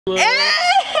Hey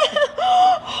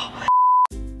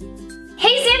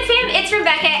ZAMFAM, it's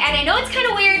Rebecca, and I know it's kind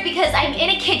of weird because I'm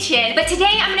in a kitchen, but today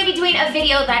I'm going to be doing a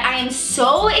video that I am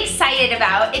so excited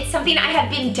about. It's something I have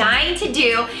been dying to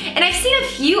do, and I've seen a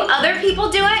few other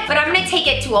people do it, but I'm going to take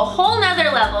it to a whole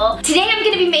nother level. Today I'm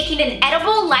going to be making an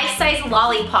edible life-size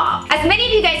lollipop. As many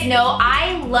of you guys know,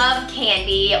 I love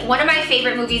candy. One of my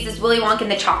favorite movies is Willy Wonka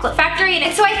and the Chocolate Factory,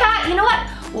 and so I thought, you know what?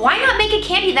 Why not make a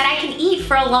candy that I can eat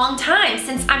for a long time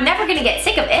since I'm never gonna get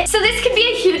sick of it? So this could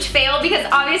be a huge fail because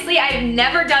obviously I've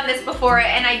never done this before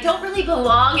and I don't really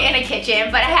belong in a kitchen,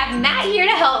 but I have Matt here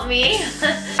to help me.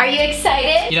 Are you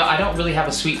excited? You know, I don't really have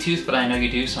a sweet tooth, but I know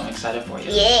you do, so I'm excited for you.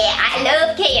 Yeah, I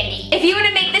love candy. If you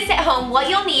wanna make this at home, what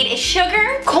you'll need is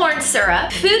sugar, corn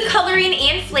syrup, food coloring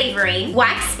and flavoring,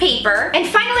 wax paper, and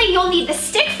finally you'll need the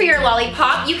stick for your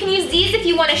lollipop. You can use these if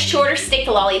you want a shorter stick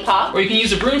lollipop. Or you can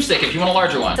use a broomstick if you want a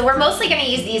larger one. So we're mostly gonna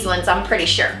use these ones, I'm pretty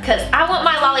sure, because I want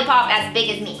my lollipop as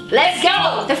big as me. Let's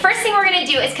go! The first thing we're gonna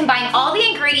do is combine all the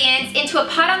ingredients into a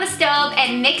pot on the stove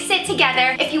and mix it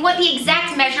together. If you want the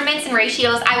exact measurements and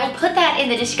ratios, I will put that in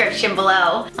the description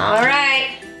below. All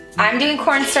right, I'm doing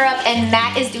corn syrup and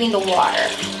Matt is doing the water.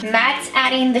 Matt's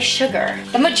adding the sugar.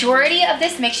 The majority of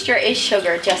this mixture is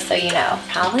sugar, just so you know.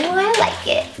 Probably why I like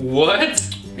it.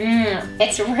 What?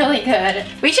 It's really good.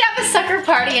 We should have a sucker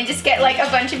party and just get like a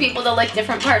bunch of people to lick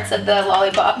different parts of the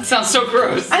lollipop. It sounds so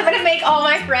gross. I'm gonna make all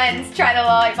my friends try the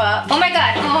lollipop. Oh my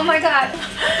god, oh my god.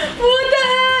 What the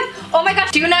heck? Oh my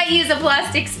gosh, do not use a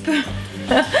plastic spoon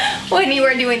when you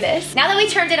are doing this. Now that we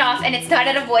turned it off and it's not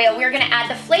out of oil, we're gonna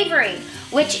add the flavoring,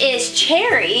 which is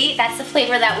cherry, that's the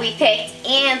flavor that we picked,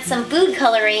 and some food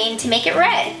coloring to make it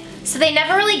red. So they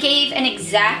never really gave an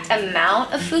exact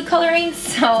amount of food coloring,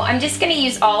 so I'm just gonna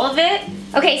use all of it.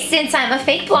 Okay, since I'm a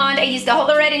fake blonde, I used all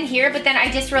the red in here, but then I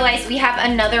just realized we have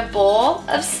another bowl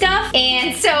of stuff,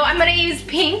 and so I'm gonna use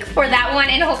pink for that one,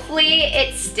 and hopefully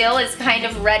it still is kind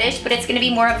of reddish, but it's gonna be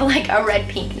more of like a red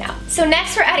pink now. So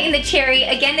next we're adding the cherry.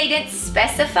 Again, they didn't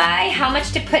specify how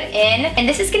much to put in, and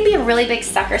this is gonna be a really big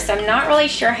sucker, so I'm not really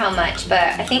sure how much, but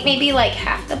I think maybe like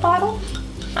half the bottle?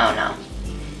 I don't know.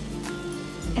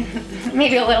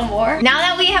 Maybe a little more. Now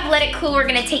that we have let it cool, we're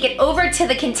gonna take it over to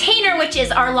the container, which is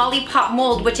our lollipop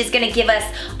mold, which is gonna give us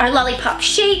our lollipop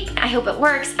shape. I hope it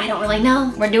works. I don't really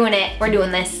know. We're doing it. We're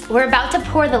doing this. We're about to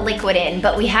pour the liquid in,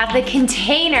 but we have the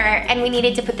container and we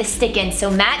needed to put the stick in. So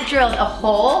Matt drilled a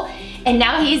hole and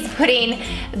now he's putting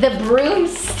the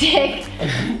broomstick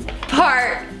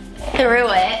part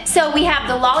through it. So we have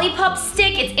the lollipop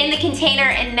stick, it's in the container,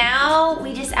 and now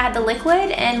we just add the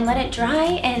liquid and let it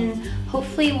dry, and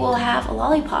hopefully we'll have a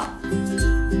lollipop.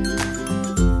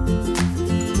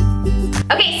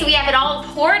 Okay, so we have it all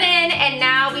poured in, and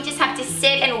now we just have to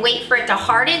sit and wait for it to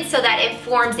harden so that it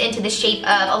forms into the shape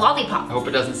of a lollipop. I hope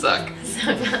it doesn't suck.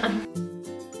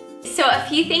 So a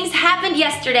few things happened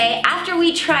yesterday after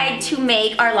we tried to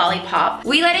make our lollipop.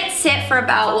 We let it sit for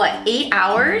about, what, 8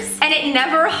 hours? And it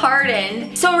never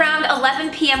hardened. So around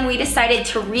 11 p.m. we decided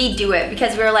to redo it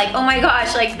because we were like, oh my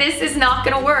gosh, like this is not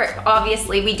gonna work.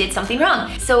 Obviously we did something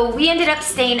wrong. So we ended up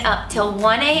staying up till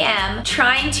 1 a.m.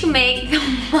 trying to make the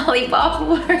lollipop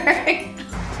work.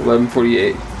 It's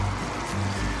 11:48.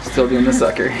 Still doing the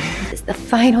sucker. This is the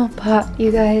final pop,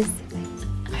 you guys.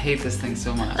 I hate this thing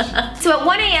so much. So at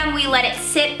 1 a.m. we let it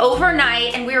sit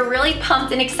overnight and we were really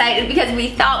pumped and excited because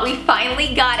we thought we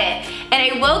finally got it. And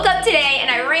I woke up today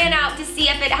and I ran out to see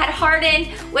if it had hardened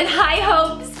with high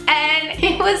hopes, and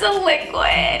it was a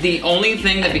liquid. The only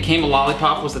thing that became a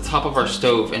lollipop was the top of our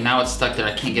stove, and now it's stuck there.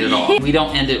 I can't get it off. We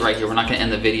don't end it right here. We're not gonna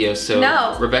end the video, so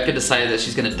no. Rebecca decided that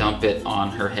she's gonna dump it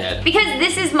on her head. Because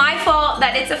this is my fault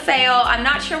that it's a fail. I'm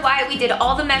not sure why we did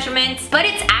all the measurements, but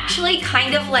it's actually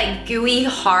kind of like gooey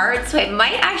hard, so it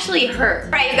might actually hurt.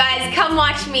 All right, you guys, come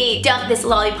watch me dump this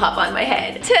lollipop on my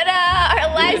head. Ta-da!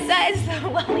 Our life-size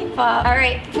lollipop. All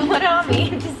right, pull it on me.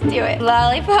 Just do it.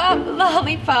 Lollipop,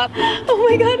 lollipop. Oh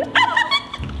my god.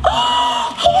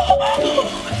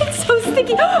 It's so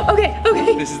sticky. Okay,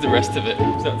 okay. This is the rest of it.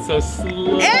 Sounds so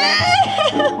slow.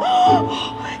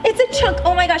 It's a chunk.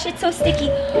 Oh my gosh, it's so sticky.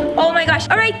 Oh my gosh.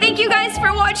 All right, thank you guys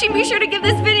for watching. Be sure to give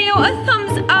this video a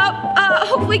thumbs up.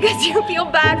 Hopefully because you feel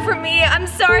bad for me. I'm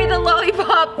sorry the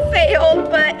lollipop failed,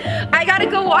 but I gotta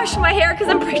go wash my hair because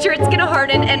I'm pretty sure it's gonna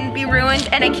harden and be ruined,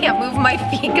 and I can't move my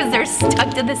feet because they're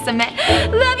stuck to the cement.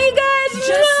 Love you guys.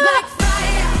 Just like